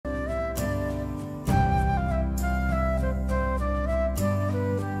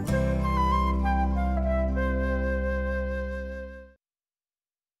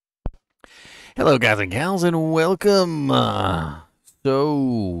Hello, guys and gals, and welcome.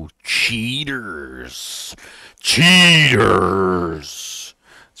 Cheaters. Cheaters.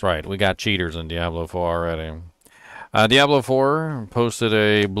 That's right, we got cheaters in Diablo 4 already. Diablo 4 posted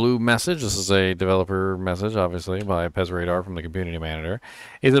a blue message. This is a developer message, obviously, by PezRadar from the community manager.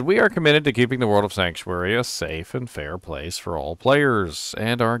 He said, "We are committed to keeping the world of Sanctuary a safe and fair place for all players,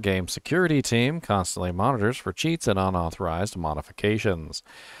 and our game security team constantly monitors for cheats and unauthorized modifications.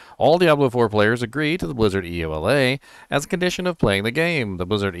 All Diablo 4 players agree to the Blizzard EOLA as a condition of playing the game. The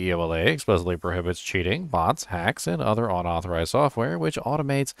Blizzard EOLA explicitly prohibits cheating, bots, hacks, and other unauthorized software which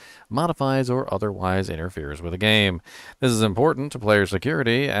automates, modifies, or otherwise interferes with the game. This is important to player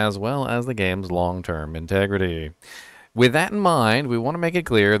security as well as the game's long-term integrity. With that in mind, we want to make it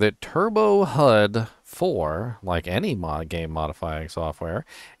clear that Turbo HUD 4, like any game modifying software,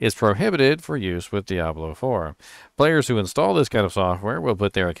 is prohibited for use with Diablo 4. Players who install this kind of software will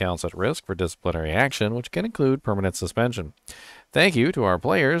put their accounts at risk for disciplinary action, which can include permanent suspension. Thank you to our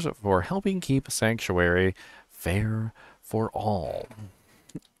players for helping keep Sanctuary fair for all."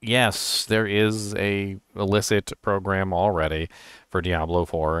 Yes, there is a illicit program already for Diablo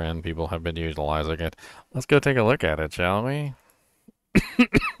 4, and people have been utilizing it. Let's go take a look at it, shall we?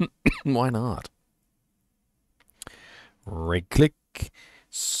 Why not? Right-click,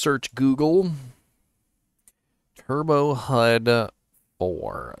 search Google,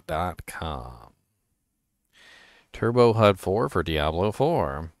 TurboHUD4.com. TurboHUD4 for Diablo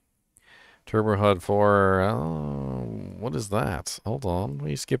 4. TurboHUD 4, what is that? Hold on, what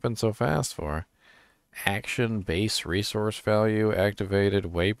are you skipping so fast for? Action, base resource value, activated,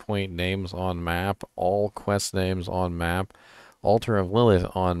 waypoint names on map, all quest names on map, altar of Lilith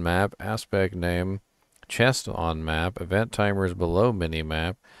on map, aspect name, chest on map, event timers below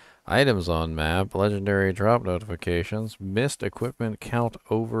minimap, items on map, legendary drop notifications, missed equipment count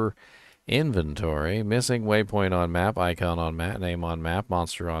over inventory, missing waypoint on map, icon on map, name on map,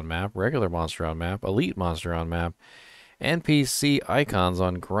 monster on map, regular monster on map, elite monster on map, NPC icons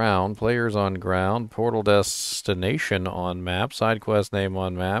on ground, players on ground, portal destination on map, side quest name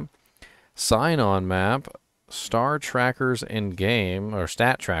on map, sign on map, star trackers in game, or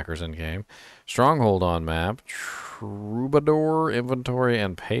stat trackers in game, stronghold on map, troubadour, inventory,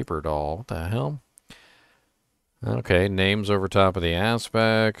 and paper doll. What the hell? Okay, names over top of the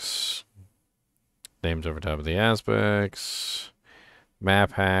aspects. Names over top of the aspects.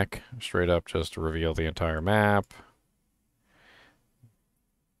 Map hack, straight up just to reveal the entire map.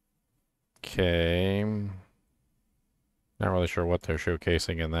 Okay. Not really sure what they're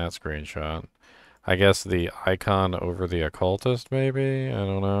showcasing in that screenshot. I guess the icon over the occultist, maybe? I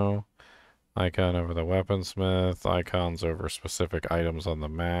don't know. Icon over the weaponsmith. Icons over specific items on the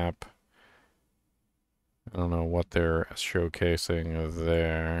map. I don't know what they're showcasing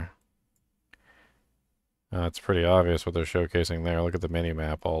there. It's pretty obvious what they're showcasing there. Look at the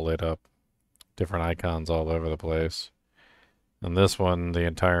mini-map all lit up. Different icons all over the place. And this one, the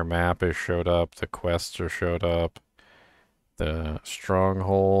entire map is showed up. The quests are showed up. The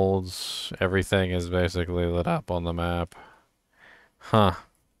strongholds. Everything is basically lit up on the map. Huh.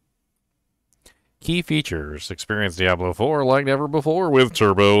 Key features. Experience Diablo 4 like never before with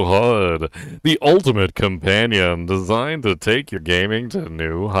Turbo HUD, the ultimate companion designed to take your gaming to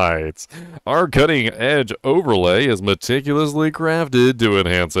new heights. Our cutting-edge overlay is meticulously crafted to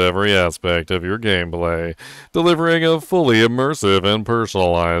enhance every aspect of your gameplay, delivering a fully immersive and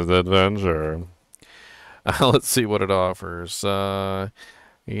personalized adventure. Let's see what it offers. Nothing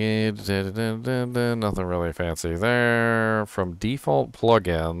really fancy there. From default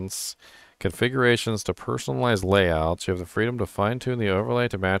plugins, configurations to personalized layouts, you have the freedom to fine-tune the overlay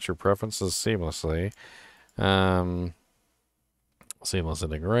to match your preferences seamlessly. Seamless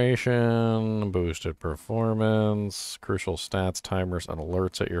integration, boosted performance, crucial stats, timers, and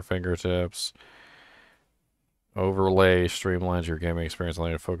alerts at your fingertips. Overlay streamlines your gaming experience,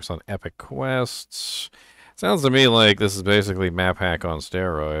 allowing you to focus on epic quests. Sounds to me like this is basically map hack on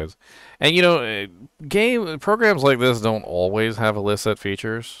steroids. And you know, programs like this don't always have illicit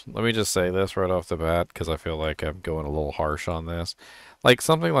features. Let me just say this right off the bat, because I feel like I'm going a little harsh on this. Like,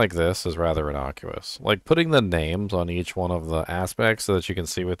 something like this is rather innocuous. Like, putting the names on each one of the aspects so that you can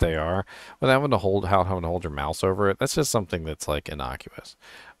see what they are without having to hold your mouse over it, that's just something that's, like, innocuous.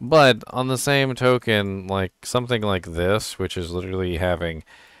 But on the same token, like, something like this, which is literally having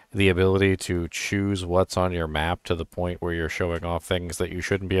the ability to choose what's on your map to the point where you're showing off things that you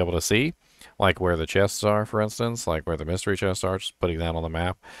shouldn't be able to see, like where the chests are, for instance, like where the mystery chests are, just putting that on the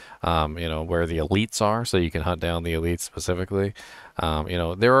map. You know, where the elites are, so you can hunt down the elites specifically. You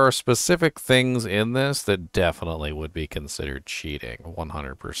know, there are specific things in this that definitely would be considered cheating,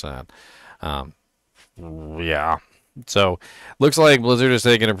 100%. Um, yeah. So, looks like Blizzard is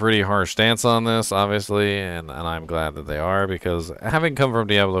taking a pretty harsh stance on this, obviously, and I'm glad that they are, because having come from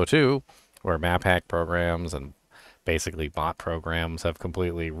Diablo 2, where map hack programs and basically bot programs have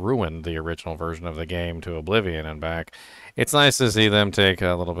completely ruined the original version of the game to oblivion and back, it's nice to see them take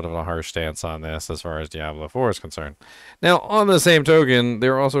a little bit of a harsh stance on this as far as Diablo 4 is concerned. Now, on the same token,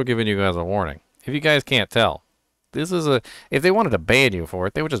 they're also giving you guys a warning. If you guys can't tell, this is a... If they wanted to ban you for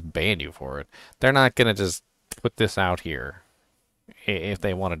it, they would just ban you for it. They're not going to just put this out here if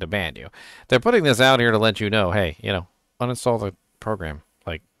they wanted to ban you. They're putting this out here to let you know, hey, you know, uninstall the program.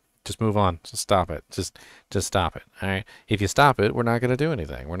 Like, just move on. Just stop it. Just stop it. All right. If you stop it, we're not going to do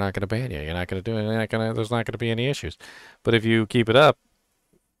anything. We're not going to ban you. You're not going to do anything. There's not going to be any issues. But if you keep it up,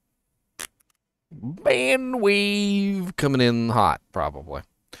 ban wave coming in hot, probably.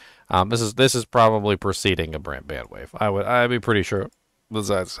 This is probably preceding a ban wave. I'd be pretty sure that's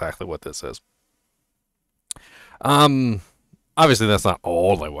exactly what this is. Obviously that's not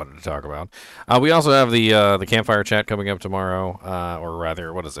all I wanted to talk about. We also have the Campfire chat coming up tomorrow, or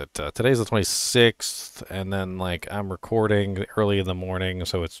rather, what is it? Today's the 26th, and then like I'm recording early in the morning,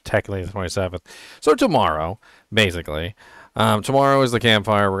 so it's technically the 27th. So tomorrow, basically. Tomorrow is the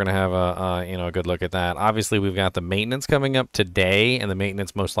Campfire. We're gonna have a good look at that. Obviously, we've got the maintenance coming up today, and the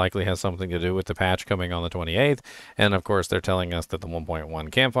maintenance most likely has something to do with the patch coming on the 28th. And of course, they're telling us that the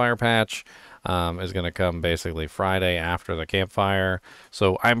 1.1 Campfire patch is going to come basically Friday after the Campfire.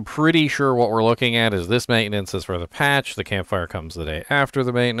 So I'm pretty sure what we're looking at is this maintenance is for the patch. The Campfire comes the day after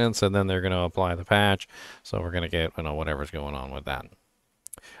the maintenance, and then they're going to apply the patch. So we're going to get whatever's going on with that.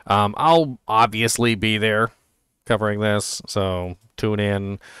 I'll obviously be there covering this, so tune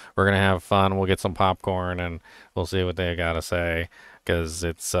in. We're going to have fun. We'll get some popcorn, and we'll see what they got to say, because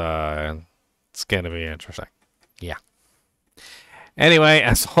it's going to be interesting. Yeah. Anyway,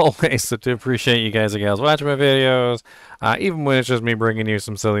 as always, I do appreciate you guys and gals watching my videos, even when it's just me bringing you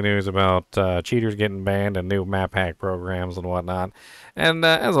some silly news about cheaters getting banned and new map hack programs and whatnot. And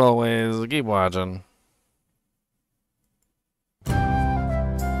as always, keep watching.